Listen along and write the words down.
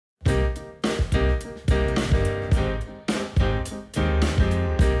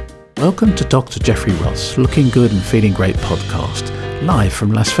Welcome to Dr. Jeffrey Roth's Looking Good and Feeling Great podcast, live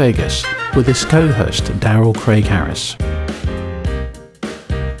from Las Vegas, with his co-host, Daryl Craig Harris.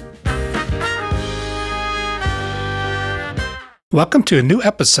 Welcome to a new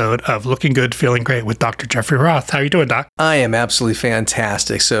episode of Looking Good, Feeling Great with Dr. Jeffrey Roth. How are you doing, Doc? I am absolutely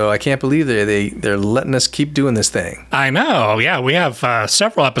fantastic. So I can't believe they're letting us keep doing this thing. I know. Yeah, we have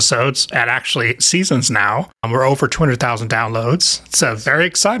several episodes and actually seasons now. We're over 200,000 downloads. It's very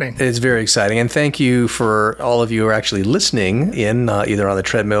exciting. It's very exciting. And thank you for all of you who are actually listening in either on the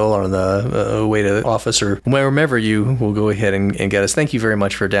treadmill or on the way to the office or wherever you will go ahead and get us. Thank you very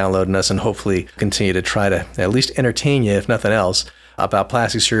much for downloading us and hopefully continue to try to at least entertain you, if nothing else, about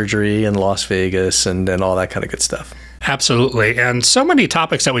plastic surgery and Las Vegas and all that kind of good stuff. Absolutely. And so many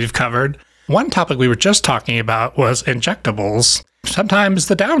topics that we've covered. One topic we were just talking about was injectables. Sometimes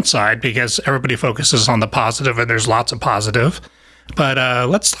the downside, because everybody focuses on the positive and there's lots of positive. But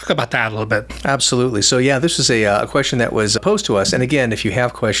let's talk about that a little bit. Absolutely. So yeah, this is a question that was posed to us. And again, if you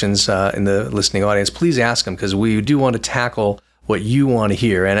have questions in the listening audience, please ask them because we do want to tackle what you want to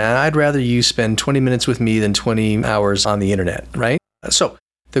hear. And I'd rather you spend 20 minutes with me than 20 hours on the internet, right? So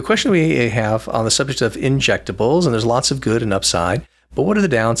the question we have on the subject of injectables, and there's lots of good and upside, but what are the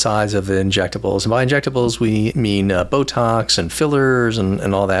downsides of the injectables? And by injectables, we mean Botox and fillers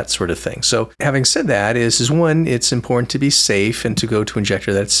and all that sort of thing. So having said that is one, it's important to be safe and to go to an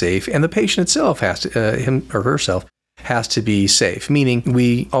injector that's safe. And the patient itself has to, him or herself, has to be safe, meaning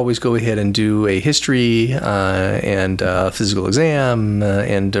we always go ahead and do a history and physical exam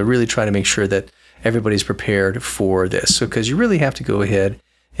and really try to make sure that everybody's prepared for this. So, because you really have to go ahead,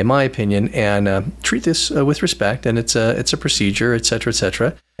 in my opinion, and treat this with respect. And it's a procedure, et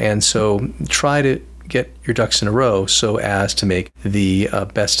cetera, And so try to get your ducks in a row so as to make the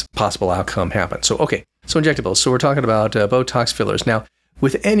best possible outcome happen. So, okay, so injectables. So we're talking about Botox fillers. Now,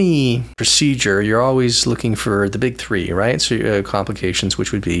 with any procedure, you're always looking for the big three, right? So complications,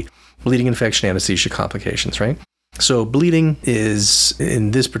 which would be bleeding, infection, anesthesia complications, right? So bleeding is, in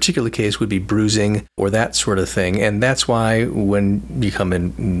this particular case, would be bruising or that sort of thing. And that's why when you come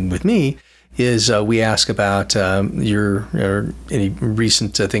in with me is we ask about your any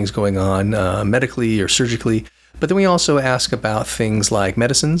recent things going on medically or surgically. But then we also ask about things like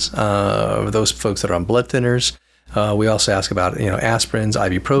medicines, those folks that are on blood thinners. We also ask about aspirins,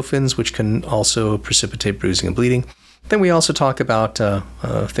 ibuprofens, which can also precipitate bruising and bleeding. Then we also talk about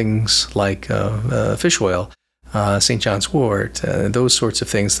things like fish oil, St. John's wort, those sorts of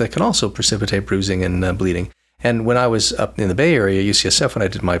things that can also precipitate bruising and bleeding. And when I was up in the Bay Area, UCSF, when I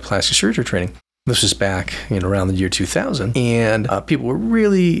did my plastic surgery training, this was back around the year 2000, and people were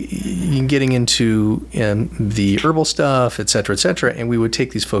really getting into the herbal stuff, et cetera, and we would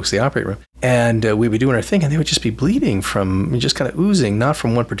take these folks to the operating room, and we would be doing our thing, and they would just be bleeding from, just kind of oozing, not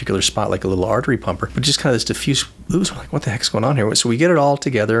from one particular spot like a little artery pumper, but just kind of this diffuse ooze. We're like, what the heck's going on here? So we get it all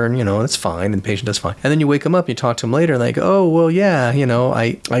together, and it's fine, and the patient does fine. And then you wake them up, and you talk to them later, and they go, oh, well, yeah,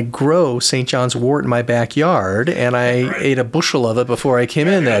 I grow St. John's wort in my backyard, and I ate a bushel of it before I came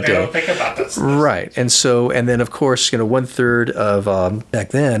in that day. Don't think about this. Right. And so, and then of course, 1/3 of, back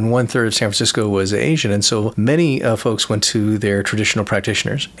then, 1/3 of San Francisco was Asian. And so many folks went to their traditional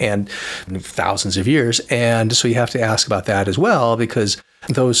practitioners and thousands of years. And so you have to ask about that as well, because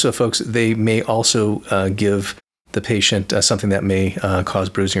those folks, they may also give the patient something that may cause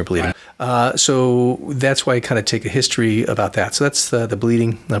bruising or bleeding. So that's why I kind of take a history about that. So that's the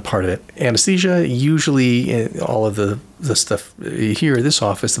bleeding part of it. Anesthesia, usually all of the stuff here at this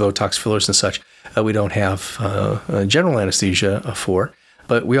office, the Botox fillers and such, we don't have general anesthesia for.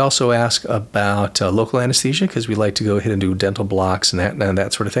 But we also ask about local anesthesia because we like to go ahead and do dental blocks and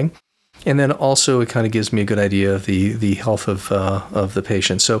that sort of thing. And then also it kind of gives me a good idea of the health of the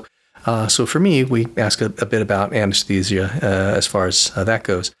patient. So for me, we ask a bit about anesthesia as far as that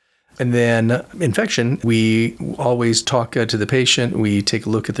goes. And then infection, we always talk to the patient. We take a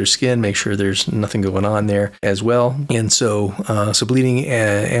look at their skin, make sure there's nothing going on there as well. And so bleeding,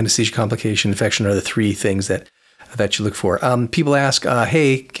 anesthesia complication, infection are the three things that you look for. People ask,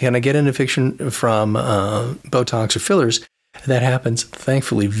 hey, can I get an infection from Botox or fillers? That happens,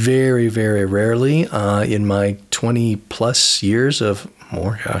 thankfully, very, very rarely in my 20 plus years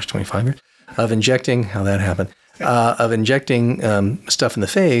 25 years of injecting, how that happened, of injecting stuff in the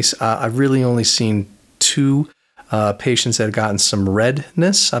face. I've really only seen 2 patients that have gotten some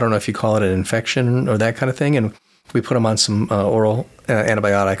redness. I don't know if you call it an infection or that kind of thing. And we put them on some oral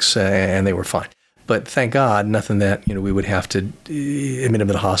antibiotics and they were fine. But thank God, nothing that we would have to admit them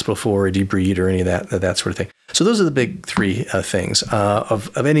to the hospital for or debride or any of that sort of thing. So those are the big 3 things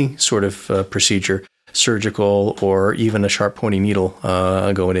of any sort of procedure. surgical or even a sharp pointy needle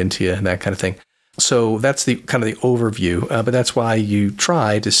going into you, that kind of thing. So that's the kind of the overview, but that's why you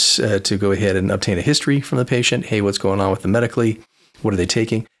try to go ahead and obtain a history from the patient. Hey, what's going on with them medically? What are they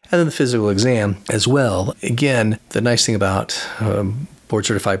taking? And then the physical exam as well. Again, the nice thing about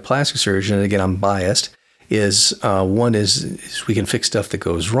board-certified plastic surgeon, and again, I'm biased, is one is we can fix stuff that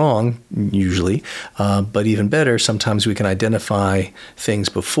goes wrong, usually, but even better, sometimes we can identify things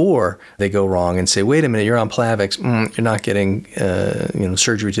before they go wrong and say, wait a minute, you're on Plavix, you're not getting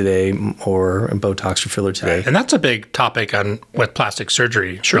surgery today or Botox or filler today. Right. And that's a big topic with plastic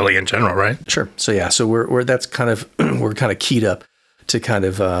surgery, really in general, right? Sure. So yeah, so we're that's kind of we're kind of keyed up to kind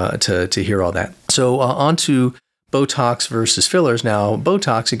of to hear all that. So on to Botox versus fillers. Now,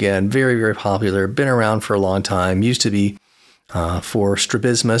 Botox, again, very, very popular, been around for a long time, used to be for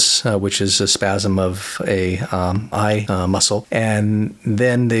strabismus, which is a spasm of a eye muscle. And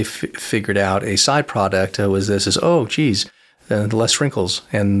then they figured out a side product less wrinkles.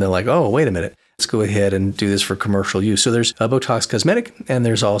 And they're like, oh, wait a minute. Let's go ahead and do this for commercial use. So there's a Botox cosmetic, and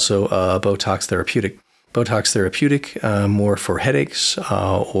there's also a Botox therapeutic. Botox therapeutic, more for headaches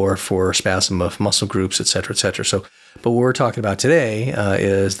or for spasm of muscle groups, et cetera, et cetera. So, but what we're talking about today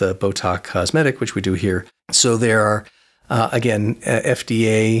is the Botox cosmetic, which we do here. So there are, again,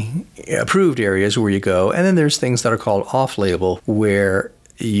 FDA approved areas where you go. And then there's things that are called off-label, where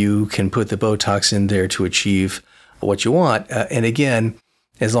you can put the Botox in there to achieve what you want. And again,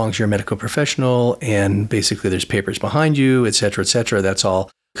 as long as you're a medical professional and basically there's papers behind you, et cetera, that's all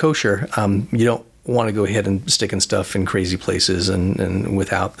kosher. You don't want to go ahead and sticking stuff in crazy places and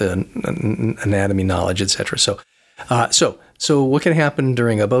without the anatomy knowledge, et cetera. So what can happen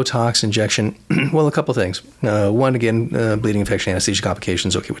during a Botox injection? Well, a couple things. One, again, bleeding, infection, anesthesia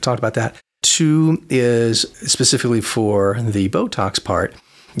complications. Okay, we talked about that. Two is specifically for the Botox part,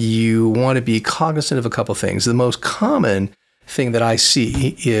 you want to be cognizant of a couple things. The most common thing that I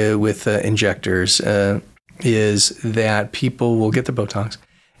see with injectors is that people will get their Botox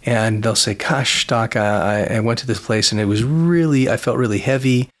and they'll say, gosh, doc, I went to this place and I felt really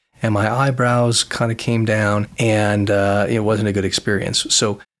heavy and my eyebrows kind of came down and it wasn't a good experience.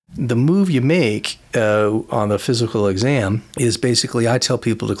 So the move you make on the physical exam is basically I tell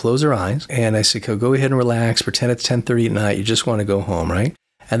people to close their eyes and I say, go ahead and relax, pretend it's 10:30 at night, you just want to go home, right?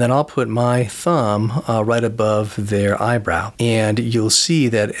 And then I'll put my thumb right above their eyebrow. And you'll see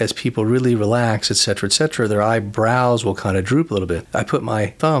that as people really relax, et cetera, their eyebrows will kind of droop a little bit. I put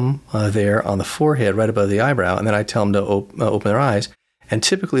my thumb there on the forehead right above the eyebrow, and then I tell them to open their eyes. And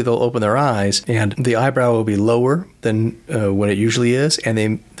typically they'll open their eyes, and the eyebrow will be lower than when it usually is,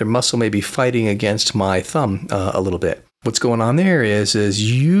 and their muscle may be fighting against my thumb a little bit. What's going on there is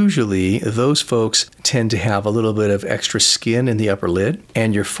usually those folks tend to have a little bit of extra skin in the upper lid,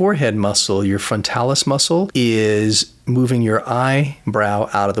 and your forehead muscle, your frontalis muscle, is moving your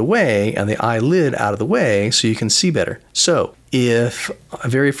eyebrow out of the way and the eyelid out of the way so you can see better. So if a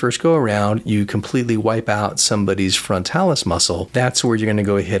very first go around, you completely wipe out somebody's frontalis muscle, that's where you're going to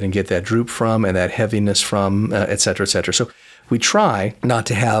go ahead and get that droop from and that heaviness from, et cetera, et cetera. So we try not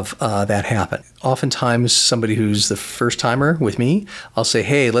to have that happen. Oftentimes, somebody who's the first timer with me, I'll say,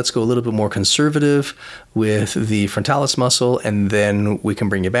 hey, let's go a little bit more conservative with the frontalis muscle, and then we can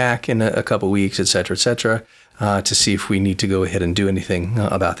bring you back in a couple weeks, et cetera, to see if we need to go ahead and do anything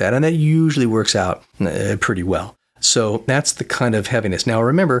about that. And that usually works out pretty well. So that's the kind of heaviness. Now,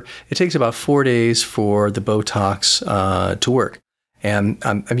 remember, it takes about 4 days for the Botox to work. And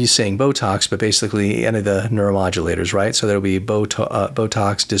I'm just saying Botox, but basically any of the neuromodulators, right? So there'll be Botox,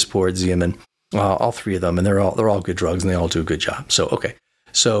 Dysport, Xeomin, all three of them, and they're all good drugs, and they all do a good job. So okay,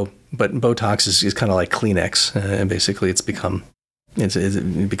 but Botox is kind of like Kleenex, and basically it's become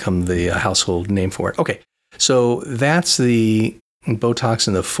the household name for it. Okay, so that's the Botox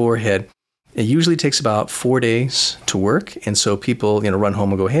in the forehead. It usually takes about 4 days to work, and so people run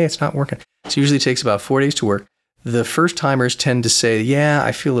home and go, hey, it's not working. So it usually takes about 4 days to work. The first timers tend to say, yeah,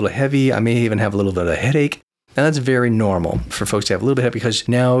 I feel a little heavy. I may even have a little bit of a headache. And that's very normal for folks to have a little bit of, because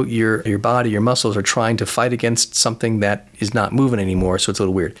now your body, your muscles are trying to fight against something that is not moving anymore. So it's a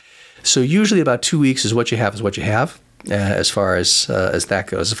little weird. So usually about 2 weeks is what you have as far as that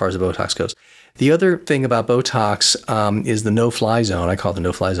goes, as far as the Botox goes. The other thing about Botox is the no-fly zone. I call it the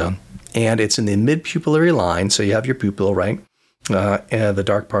no-fly zone. And it's in the mid-pupillary line. So you have your pupil, right? The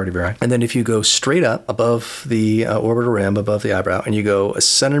dark part of your eye. And then if you go straight up above the orbital rim, above the eyebrow, and you go a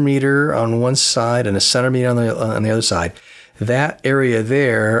centimeter on one side and a centimeter on the other side, that area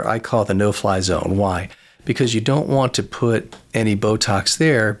there, I call the no-fly zone. Why? Because you don't want to put any Botox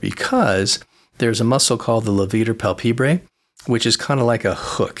there, because there's a muscle called the levator palpebrae, which is kind of like a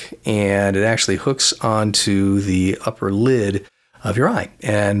hook, and it actually hooks onto the upper lid of your eye,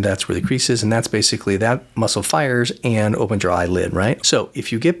 and that's where the crease is, and that's basically that muscle fires and opens your eyelid, right? So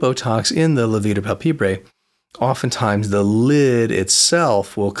if you get Botox in the levator palpebrae, oftentimes the lid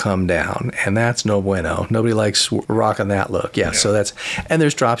itself will come down, and that's no bueno. Nobody likes rocking that look. Yeah. So and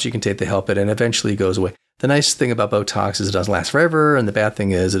there's drops you can take to help it, and eventually it goes away. The nice thing about Botox is it doesn't last forever, and the bad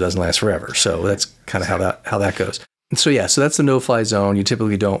thing is it doesn't last forever. So that's kind of how that goes. So that's the no-fly zone. You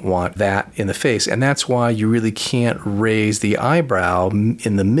typically don't want that in the face, and that's why you really can't raise the eyebrow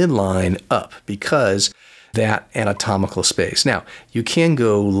in the midline up, because that anatomical space. Now, you can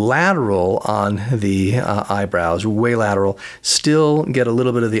go lateral on the eyebrows, way lateral, still get a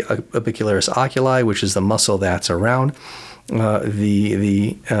little bit of the orbicularis oculi, which is the muscle that's around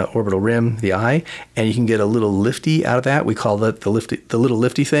the orbital rim, the eye, and you can get a little lifty out of that. We call that the little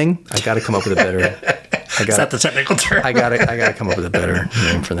lifty thing. I got to come up with a better. Is that the technical term? I gotta come up with a better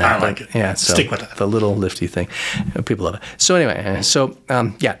name for that. I like it. Yeah, so stick with it. The little lifty thing, people love it. So anyway, and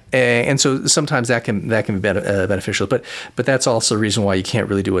so sometimes that can be beneficial, but that's also the reason why you can't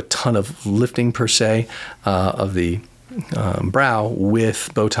really do a ton of lifting per se of the brow with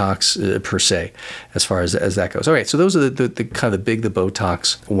Botox per se, as far as that goes. All right, so those are the kind of the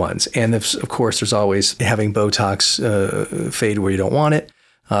Botox ones, and of course there's always having Botox fade where you don't want it.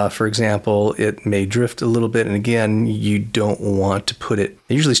 For example, it may drift a little bit, and again, you don't want to put it.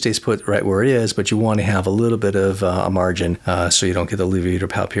 It usually stays put right where it is, but you want to have a little bit of a margin so you don't get the levator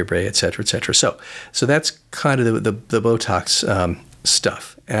palpebrae, et cetera, et cetera. So that's kind of the Botox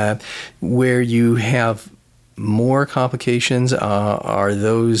stuff. Where you have more complications are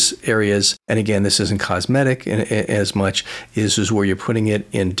those areas, and again, this isn't cosmetic as much, is where you're putting it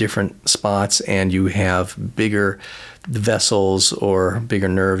in different spots, and you have bigger vessels or bigger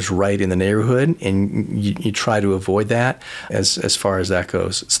nerves right in the neighborhood, and you try to avoid that as far as that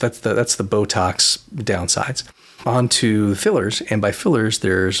goes. So that's the Botox downsides. On to fillers, and by fillers,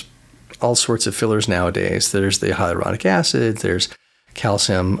 there's all sorts of fillers nowadays. There's the hyaluronic acid, there's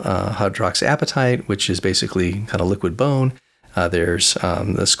calcium hydroxyapatite, which is basically kind of liquid bone. There's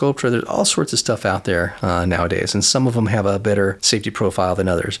the Sculptra. There's all sorts of stuff out there nowadays, and some of them have a better safety profile than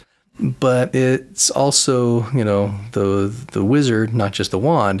others. But it's also, the wizard, not just the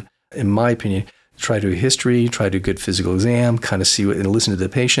wand, in my opinion. Try to do a history, try to do a good physical exam, kind of see and listen to the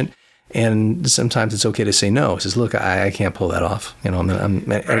patient. And sometimes it's okay to say no. It says, look, I can't pull that off.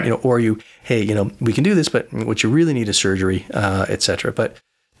 Or we can do this, but what you really need is surgery, et cetera. But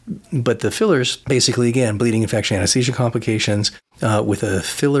the fillers, basically, again, bleeding, infection, anesthesia complications. With the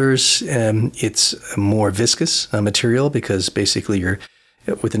fillers, it's more viscous material, because basically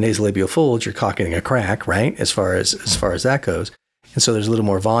with the nasolabial folds, you're caulking a crack, right? As far as that goes. And so there's a little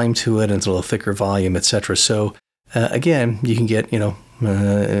more volume to it, and it's a little thicker volume, et cetera. So again, you can get,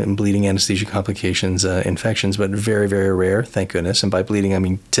 bleeding, anesthesia complications, infections, but very, very rare, thank goodness. And by bleeding, I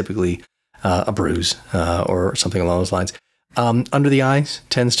mean typically a bruise or something along those lines. Under the eyes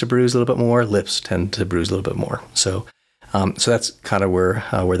tends to bruise a little bit more. Lips tend to bruise a little bit more. So that's kind of where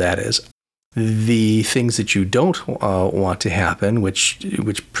that is. The things that you don't want to happen, which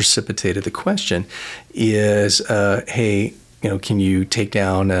precipitated the question, is, hey, can you take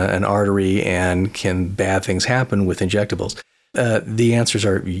down an artery, and can bad things happen with injectables? The answers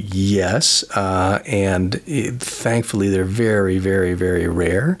are yes, and thankfully they're very, very, very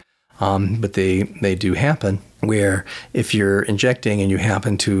rare, but they do happen, where if you're injecting and you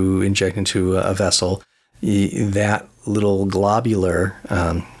happen to inject into a vessel, that little globular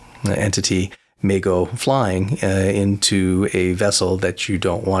entity may go flying into a vessel that you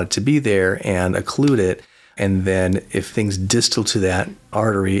don't want it to be there and occlude it. And then if things distal to that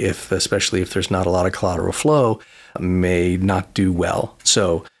artery, especially if there's not a lot of collateral flow, may not do well.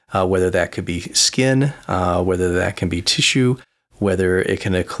 So whether that could be skin, whether that can be tissue, whether it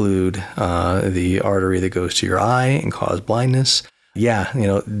can occlude the artery that goes to your eye and cause blindness. Yeah,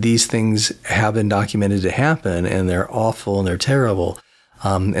 these things have been documented to happen, and they're awful and they're terrible.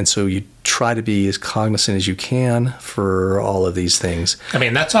 And so you try to be as cognizant as you can for all of these things. I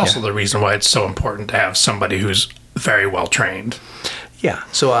mean, that's also the reason why it's so important to have somebody who's very well trained. Yeah,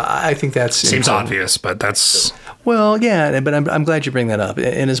 so I think that's seems obvious, but that's well, yeah. But I'm glad you bring that up.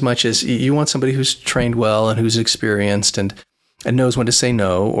 In as much as you want somebody who's trained well and who's experienced and knows when to say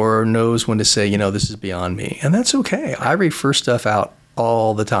no, or knows when to say, this is beyond me, and that's okay. I refer stuff out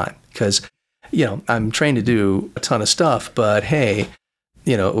all the time because I'm trained to do a ton of stuff, but hey.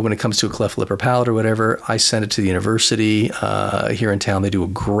 When it comes to a cleft lip or palate or whatever, I send it to the university here in town. They do a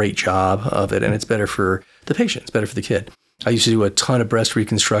great job of it, and it's better for the patient. It's better for the kid. I used to do a ton of breast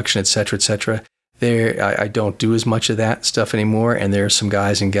reconstruction, et cetera, et cetera. I don't do as much of that stuff anymore. And there are some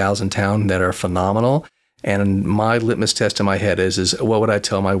guys and gals in town that are phenomenal. And my litmus test in my head is what would I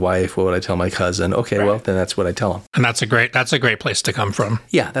tell my wife? What would I tell my cousin? Okay, right. Well, then that's what I tell them. And that's a great place to come from.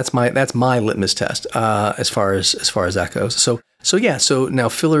 Yeah, that's my litmus test as far as that goes. So now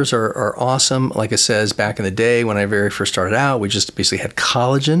fillers are awesome. Like I says, back in the day when I very first started out, we just basically had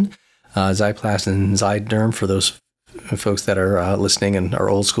collagen, Zyplast and Zyderm for those folks that are listening and are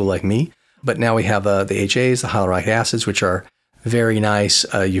old school like me. But now we have the HAs, the hyaluronic acids, which are very nice.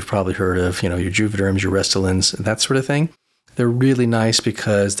 You've probably heard of, your Juvederms, your Restylins, that sort of thing. They're really nice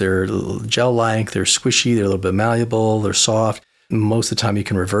because they're gel-like, they're squishy, they're a little bit malleable, they're soft. Most of the time you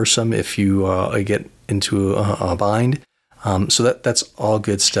can reverse them if you get into a bind. So that's all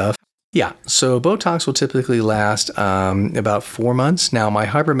good stuff. Yeah, so Botox will typically last about 4 months. Now, my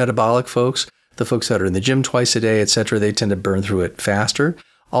hypermetabolic folks, the folks that are in the gym twice a day, et cetera, they tend to burn through it faster.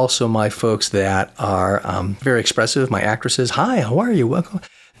 Also, my folks that are very expressive, my actresses, hi, how are you? Welcome.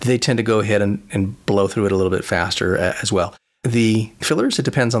 They tend to go ahead and blow through it a little bit faster as well. The fillers, it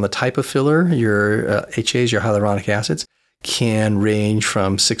depends on the type of filler. Your HAs, your hyaluronic acids, can range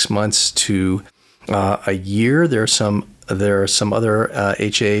from 6 months to a year. There are some other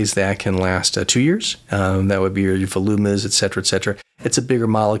HAs that can last 2 years. That would be your Volumas, et cetera, et cetera. It's a bigger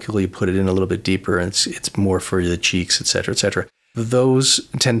molecule. You put it in a little bit deeper, and it's more for the cheeks, et cetera, et cetera. Those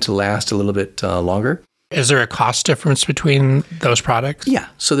tend to last a little bit longer. Is there a cost difference between those products? Yeah,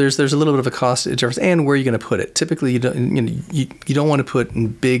 so there's a little bit of a cost difference, and where you're going to put it. Typically, you don't want to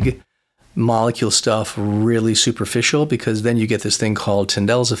put big molecule stuff really superficial, because then you get this thing called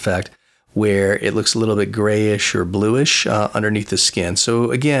Tyndall's effect, where it looks a little bit grayish or bluish underneath the skin.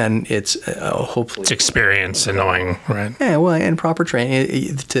 So again, it's hopefully it's experience and knowing, right? Yeah, well, and proper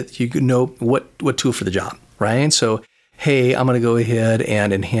training. You know what tool for the job, right? So, hey, I'm going to go ahead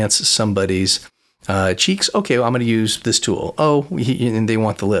and enhance somebody's cheeks. Okay, well, I'm going to use this tool. Oh, and they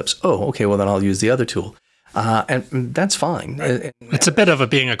want the lips. Oh, okay, well, then I'll use the other tool. And that's fine. Right. It's a bit of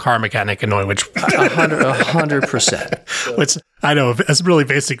being a car mechanic and knowing which 100%. Which I know it's a really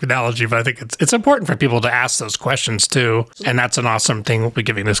basic analogy, but I think it's important for people to ask those questions too. And that's an awesome thing.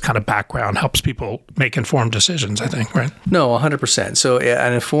 Giving this kind of background helps people make informed decisions, I think, right? No, 100%. So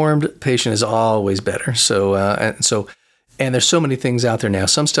an informed patient is always better. And there's so many things out there now.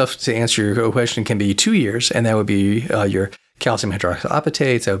 Some stuff, to answer your question, can be 2 years, and that would be your calcium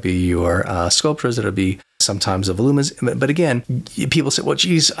hydroxyapatates, that would be your Sculptras, that would be sometimes the Volumas. But again, people say, well,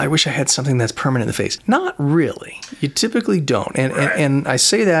 geez, I wish I had something that's permanent in the face. Not really. You typically don't. And I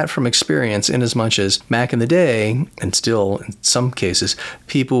say that from experience, in as much as back in the day, and still in some cases,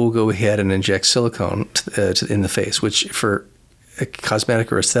 people will go ahead and inject silicone in the face, which for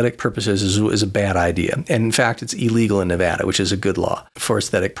cosmetic or aesthetic purposes is a bad idea. And in fact, it's illegal in Nevada, which is a good law for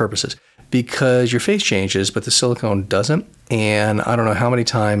aesthetic purposes, because your face changes, but the silicone doesn't. And I don't know how many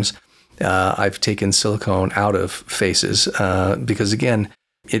times I've taken silicone out of faces because, again,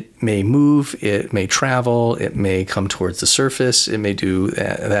 it may move, it may travel, it may come towards the surface, it may do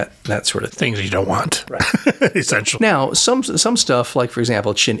that sort of thing. Things you don't want, right? Essentially. Now, some stuff, like, for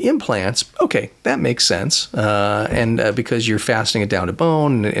example, chin implants, okay, that makes sense. And because you're fastening it down to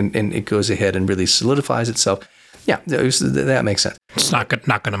bone and it goes ahead and really solidifies itself. Yeah, that makes sense. It's not going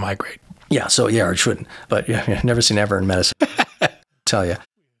to migrate. Yeah, so yeah, or it shouldn't. But yeah, never say never in medicine. Tell you.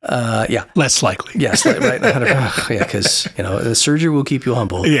 Yeah. Less likely. Yes, right. Yeah, because, the surgery will keep you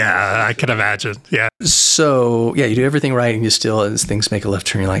humble. Yeah, I can imagine. Yeah. So, yeah, you do everything right, and you still, as things make a left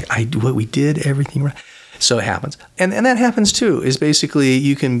turn, you're like, we did everything right. So it happens. And that happens too, is basically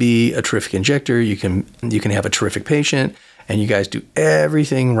you can be a terrific injector, you can have a terrific patient, and you guys do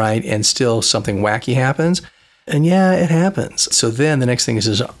everything right, and still something wacky happens. And yeah, it happens. So then the next thing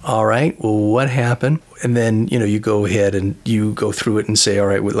is, all right, well, what happened? And then, you go ahead and you go through it and say, all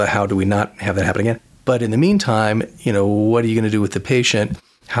right, well, how do we not have that happen again? But in the meantime, what are you going to do with the patient?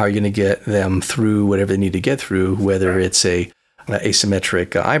 How are you going to get them through whatever they need to get through, whether it's a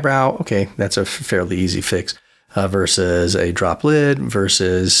asymmetric eyebrow? Okay, that's a fairly easy fix. Versus a drop lid,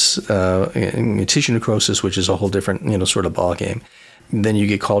 versus tissue necrosis, which is a whole different, sort of ball game. Then you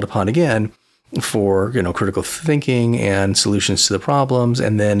get called upon again for critical thinking and solutions to the problems,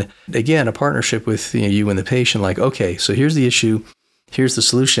 and then again a partnership with you and the patient. Like, okay, so here's the issue, here's the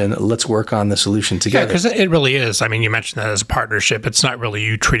solution. Let's work on the solution together. Yeah, because it really is. I mean, you mentioned that as a partnership. It's not really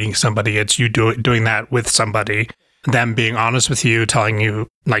you treating somebody; it's you doing that with somebody. Them being honest with you, telling you,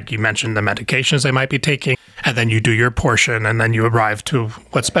 like you mentioned, the medications they might be taking, and then you do your portion, and then you arrive to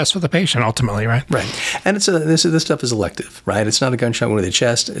what's best for the patient ultimately, right? Right. And this stuff is elective, right? It's not a gunshot wound to the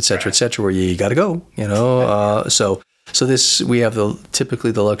chest, et cetera, where you got to go, So So we have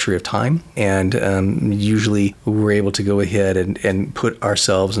typically the luxury of time, and usually we're able to go ahead and put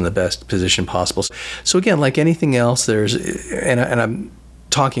ourselves in the best position possible. So again, like anything else, and I'm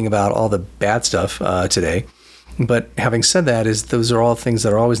talking about all the bad stuff today, but having said that, those are all things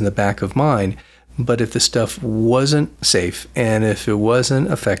that are always in the back of mind. But if the stuff wasn't safe and if it wasn't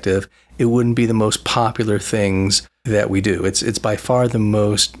effective, it wouldn't be the most popular things that we do. It's by far the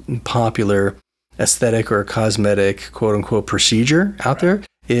most popular aesthetic or cosmetic, quote unquote, procedure out there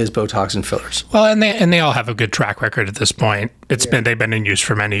is Botox and fillers. Well, and they all have a good track record at this point. They've been in use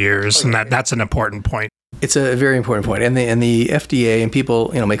for many years, and that's an important point. It's a very important point. And the FDA, and people,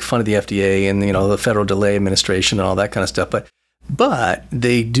 make fun of the FDA and, the Federal Delay Administration and all that kind of stuff. But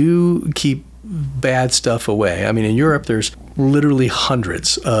they do keep bad stuff away. I mean, in Europe, there's literally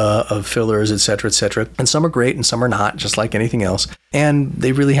hundreds of fillers, et cetera, and some are great and some are not, just like anything else. And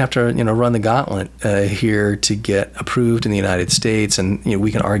they really have to, run the gauntlet here to get approved in the United States. And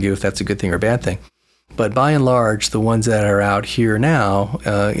we can argue if that's a good thing or a bad thing. But by and large, the ones that are out here now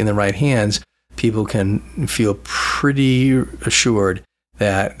in the right hands, people can feel pretty assured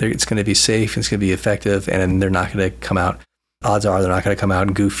that it's going to be safe, it's going to be effective, and they're not going to come out. Odds are they're not going to come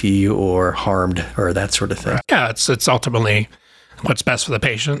out goofy or harmed or that sort of thing. Yeah, it's ultimately what's best for the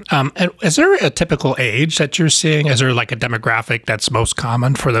patient. And is there a typical age that you're seeing? Is there like a demographic that's most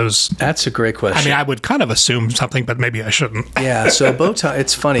common for those? That's a great question. I mean, I would kind of assume something, but maybe I shouldn't. Yeah, so Botox,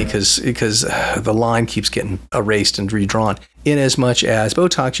 it's funny because the line keeps getting erased and redrawn. In as much as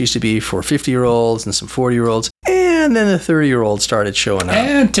Botox used to be for 50-year-olds and some 40-year-olds, and then the 30-year-olds started showing up.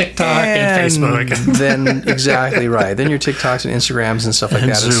 And TikTok and Facebook. Then, exactly right. Then your TikToks and Instagrams and stuff like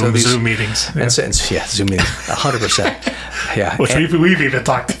that. Zoom meetings. Yeah. Zoom meetings, 100%. Yeah. Which we've even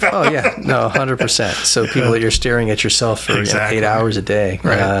talked about. Oh, yeah. No, 100%. So people that you're staring at yourself for 8 hours a day.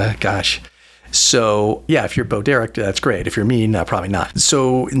 Right. Gosh. So, yeah, if you're Bo Derek, that's great. If you're me, no, probably not.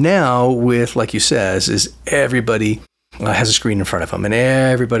 So now with, like you says, is everybody has a screen in front of them, and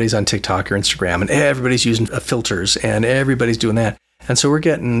everybody's on TikTok or Instagram, and everybody's using filters, and everybody's doing that. And so we're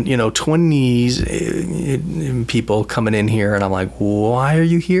getting, 20s people coming in here, and I'm like, why are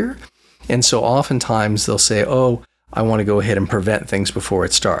you here? And so oftentimes they'll say, oh, I want to go ahead and prevent things before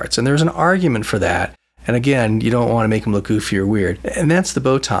it starts. And there's an argument for that. And again, you don't want to make them look goofy or weird. And that's the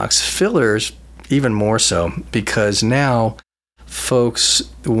Botox. Fillers, even more so, because now folks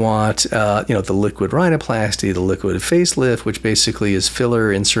want, the liquid rhinoplasty, the liquid facelift, which basically is filler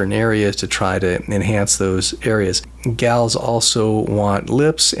in certain areas to try to enhance those areas. Gals also want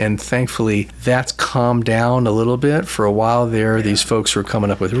lips, and thankfully that's calmed down a little bit. For a while there, these folks were coming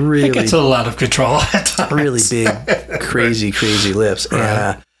up with really... It gets a lot of control at times. Really big, crazy lips. Right.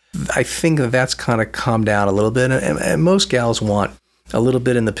 And I think that's kind of calmed down a little bit. And most gals want a little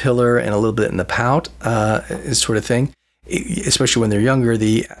bit in the pillar and a little bit in the pout, sort of thing. Especially when they're younger.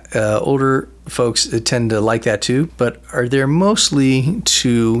 The older folks tend to like that too, but are there mostly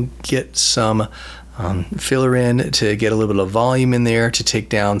to get some filler in, to get a little bit of volume in there, to take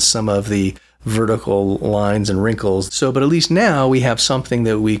down some of the vertical lines and wrinkles. So, but at least now we have something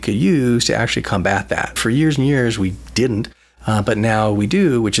that we could use to actually combat that. For years and years we didn't, but now we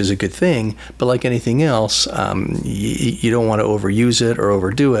do, which is a good thing. But like anything else, you don't want to overuse it or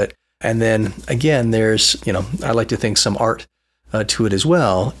overdo it. And then again, there's, I like to think some art to it as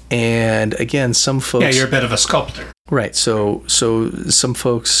well. And again, some folks... Yeah, you're a bit of a sculptor. Right. So some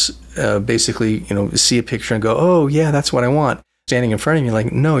folks basically, see a picture and go, oh, yeah, that's what I want. Standing in front of you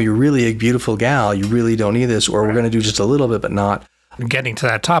like, no, you're really a beautiful gal. You really don't need this. Or we're going to do just a little bit, but not... Getting to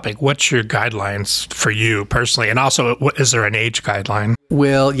that topic, what's your guidelines for you personally? And also, is there an age guideline?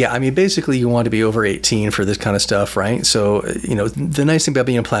 Well, yeah, I mean, basically you want to be over 18 for this kind of stuff, right? So, the nice thing about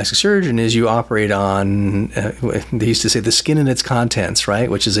being a plastic surgeon is you operate on, they used to say the skin and its contents,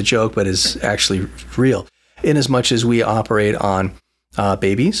 right? Which is a joke, but is actually real. In as much as we operate on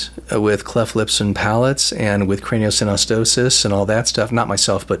babies with cleft lips and palates and with craniosynostosis and all that stuff. Not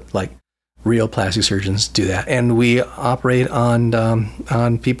myself, but like real plastic surgeons do that. And we operate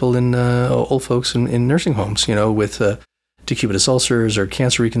on people old folks in nursing homes, with decubitus ulcers or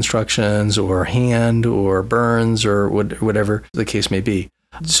cancer reconstructions or hand or burns or whatever the case may be.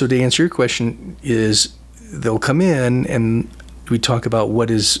 So to answer your question is they'll come in and we talk about what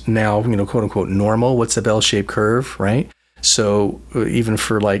is now, quote unquote normal. What's the bell-shaped curve, right? So even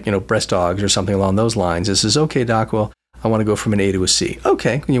for breast dogs or something along those lines, this is okay, doc. Well, I want to go from an A to a C.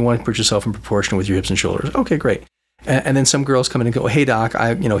 Okay. You want to put yourself in proportion with your hips and shoulders. Okay, great. And then some girls come in and go, hey, doc,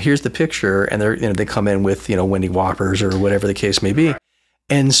 here's the picture. And they come in with, Wendy Whoppers or whatever the case may be.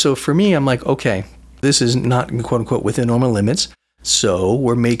 And so for me, I'm like, okay, this is not quote unquote within normal limits. So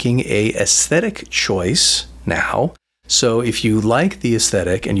we're making a aesthetic choice now. So if you like the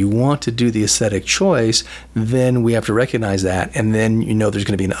aesthetic and you want to do the aesthetic choice, then we have to recognize that. And then there's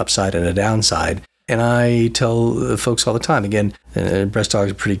going to be an upside and a downside. And I tell folks all the time, again, breast talk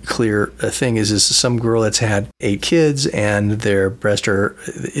is a pretty clear thing, is some girl that's had 8 kids and their breasts are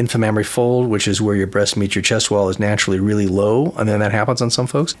inframammary fold, which is where your breast meets your chest wall, is naturally really low. And then that happens on some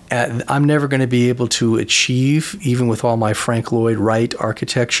folks. And I'm never going to be able to achieve, even with all my Frank Lloyd Wright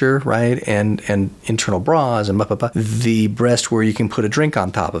architecture, right, and internal bras and the breast where you can put a drink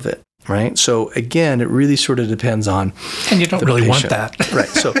on top of it. Right. So again, it really sort of depends on. And you don't really want that. Right.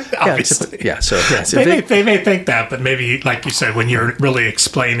 So obviously. So they may think that, but maybe, like you said, when you're really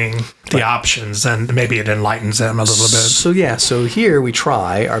explaining the options, then maybe it enlightens them a little bit. So here we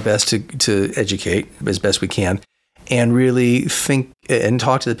try our best to educate as best we can and really think and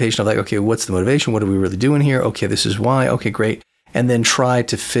talk to the patient of like, okay, what's the motivation? What are we really doing here? Okay, this is why. Okay, great. And then try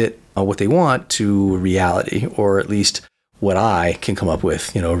to fit what they want to reality, or at least what I can come up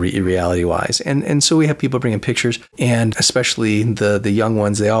with, reality-wise. And so we have people bringing pictures, and especially the young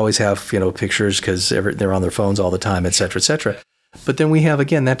ones, they always have, pictures because they're on their phones all the time, et cetera, et cetera. But then we have,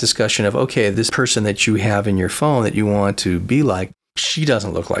 again, that discussion of, okay, this person that you have in your phone that you want to be like, she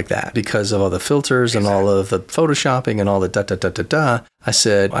doesn't look like that because of all the filters and all of the photoshopping and all the da-da-da-da-da. I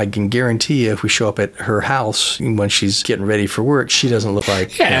said, I can guarantee you if we show up at her house when she's getting ready for work, she doesn't look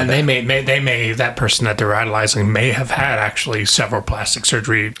like and that person that they're idolizing may have had actually several plastic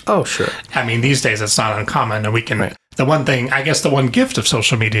surgery. Oh, sure. I mean, these days it's not uncommon, and we can. Right. The one gift of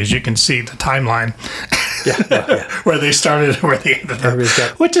social media is you can see the timeline. Where they started, where they ended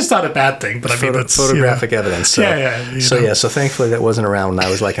up, which is not a bad thing, but that's photographic evidence. So, so thankfully that wasn't around when I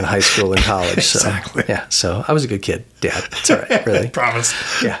was like in high school and college. Exactly. So I was a good kid, Dad. It's all right, really. Promise.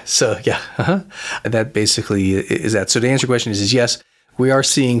 That basically is that. So to answer your question is yes, we are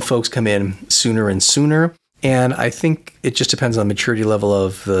seeing folks come in sooner and sooner, and I think it just depends on the maturity level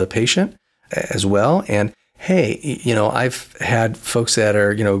of the patient as well. And hey, I've had folks that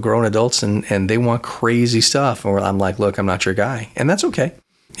are, grown adults and they want crazy stuff. Or I'm like, look, I'm not your guy. And that's okay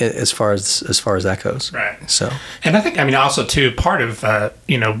as far as that goes. Right. So, and I think, also too, part of,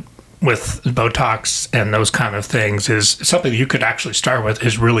 with Botox and those kind of things is something you could actually start with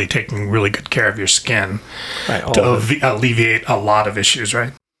is really taking really good care of your skin to alleviate a lot of issues,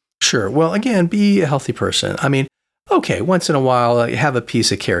 right? Sure. Well, again, be a healthy person. I mean, okay, once in a while, have a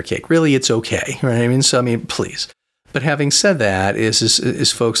piece of carrot cake. Really, it's okay, right? I mean, so, please. But having said that,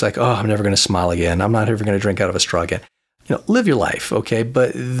 is folks like, oh, I'm never going to smile again. I'm not ever going to drink out of a straw again. Live your life, okay?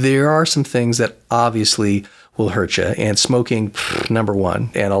 But there are some things that obviously will hurt you. And smoking, number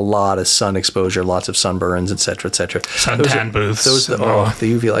one, and a lot of sun exposure, lots of sunburns, et cetera, et cetera. Suntan booths. The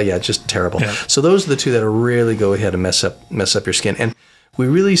UV light, just terrible. Yeah. So those are the two that really go ahead and mess up your skin. And we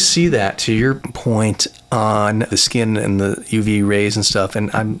really see that, to your point, on the skin and the UV rays and stuff.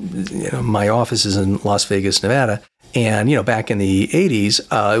 And my office is in Las Vegas, Nevada. And, back in the 80s,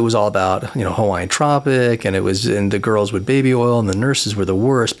 it was all about, Hawaiian Tropic, and the girls with baby oil, and the nurses were the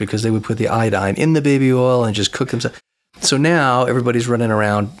worst because they would put the iodine in the baby oil and just cook themselves. So now everybody's running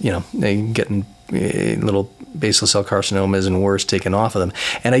around, getting little basal cell carcinomas and worse taken off of them.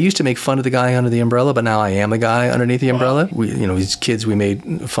 And I used to make fun of the guy under the umbrella, but now I am the guy underneath the umbrella. These kids, we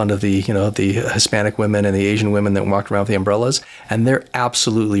made fun of the Hispanic women and the Asian women that walked around with the umbrellas, and they're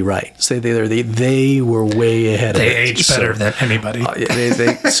absolutely right. So they were way ahead of it. They age better than anybody.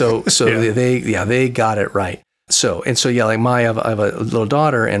 They got it right. So like I have a little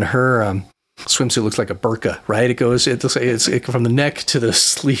daughter, and her swimsuit looks like a burqa, right? It looks like it's from the neck to the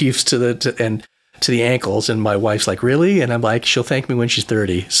sleeves to the ankles, and my wife's like, really? And I'm like, she'll thank me when she's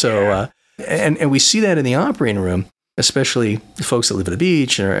 30. So, and we see that in the operating room, especially folks that live at the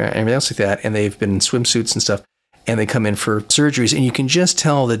beach or everything else like that, and they've been in swimsuits and stuff, and they come in for surgeries, and you can just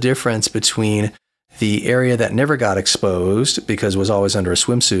tell the difference between the area that never got exposed because it was always under a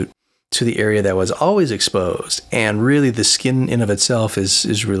swimsuit to the area that was always exposed. And really the skin in of itself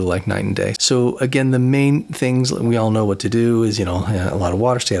is really like night and day. So again, the main things we all know what to do is, a lot of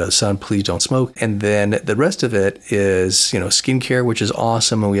water, stay out of the sun, please don't smoke. And then the rest of it is, skincare, which is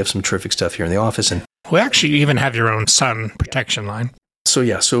awesome. And we have some terrific stuff here in the office. And we actually even have your own sun protection line.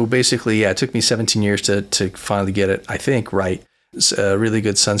 So basically, it took me 17 years to finally get it, I think, right. It's a really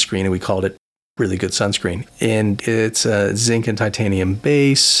good sunscreen, and we called it really good sunscreen. And it's a zinc and titanium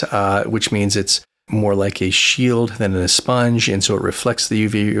base, which means it's more like a shield than a sponge. And so it reflects the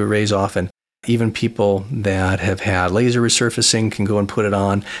UV rays off. And even people that have had laser resurfacing can go and put it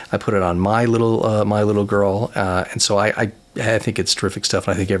on. I put it on my little girl. And so I think it's terrific stuff.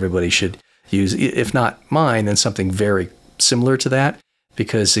 And I think everybody should use, if not mine, then something very similar to that.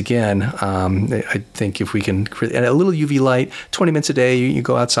 Because again, I think if we can create a little UV light, 20 minutes a day, you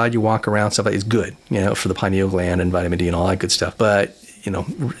go outside, you walk around, stuff like it's good, for the pineal gland and vitamin D and all that good stuff. But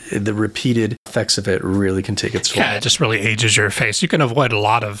the repeated effects of it really can take its toll. Yeah, it just really ages your face. You can avoid a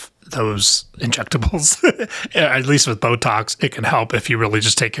lot of those injectables. At least with Botox, it can help if you really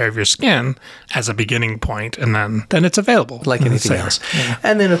just take care of your skin as a beginning point, and then it's available. Like anything else. Yeah.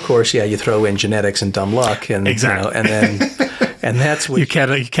 And then, of course, you throw in genetics and dumb luck. And, exactly. And then... And that's what you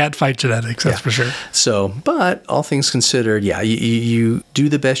can't fight genetics, that's for sure. So, but all things considered, you do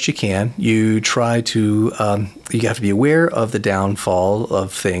the best you can. You try to, you have to be aware of the downfall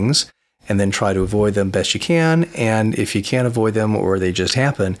of things and then try to avoid them best you can. And if you can't avoid them or they just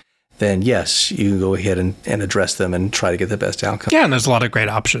happen, then yes, you go ahead and address them and try to get the best outcome. Yeah, and there's a lot of great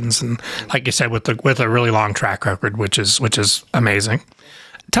options. And like you said, with a really long track record, which is amazing.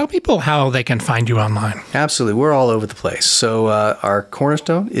 Tell people how they can find you online. Absolutely. We're all over the place. So our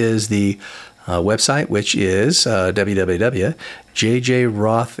cornerstone is the website, which is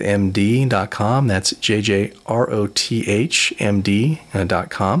www.jjrothmd.com. That's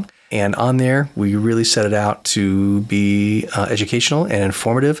JJROTHMD.com. And on there, we really set it out to be educational and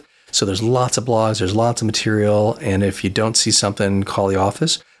informative. So there's lots of blogs, there's lots of material. And if you don't see something, call the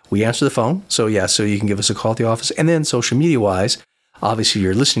office. We answer the phone. So you can give us a call at the office. And then social media-wise, obviously,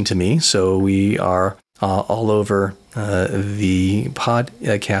 you're listening to me, so we are all over the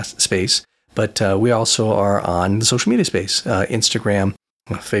podcast space, but we also are on the social media space, Instagram,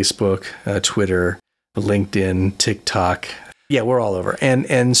 Facebook, Twitter, LinkedIn, TikTok. Yeah, we're all over.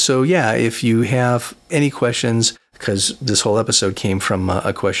 And so, if you have any questions, because this whole episode came from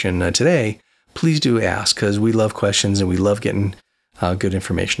a question today, please do ask, because we love questions and we love getting good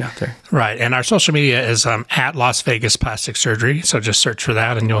information out there. Right. And our social media is at Las Vegas Plastic Surgery. So just search for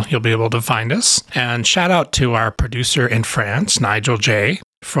that and you'll be able to find us. And shout out to our producer in France, Nigel J.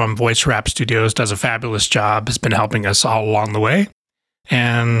 from Voice Rap Studios, does a fabulous job, has been helping us all along the way.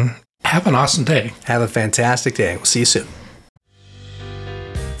 And have an awesome day. Have a fantastic day. We'll see you soon.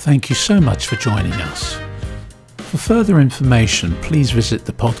 Thank you so much for joining us. For further information, please visit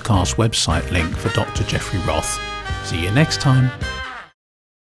the podcast website link for Dr. Jeffrey Roth. See you next time.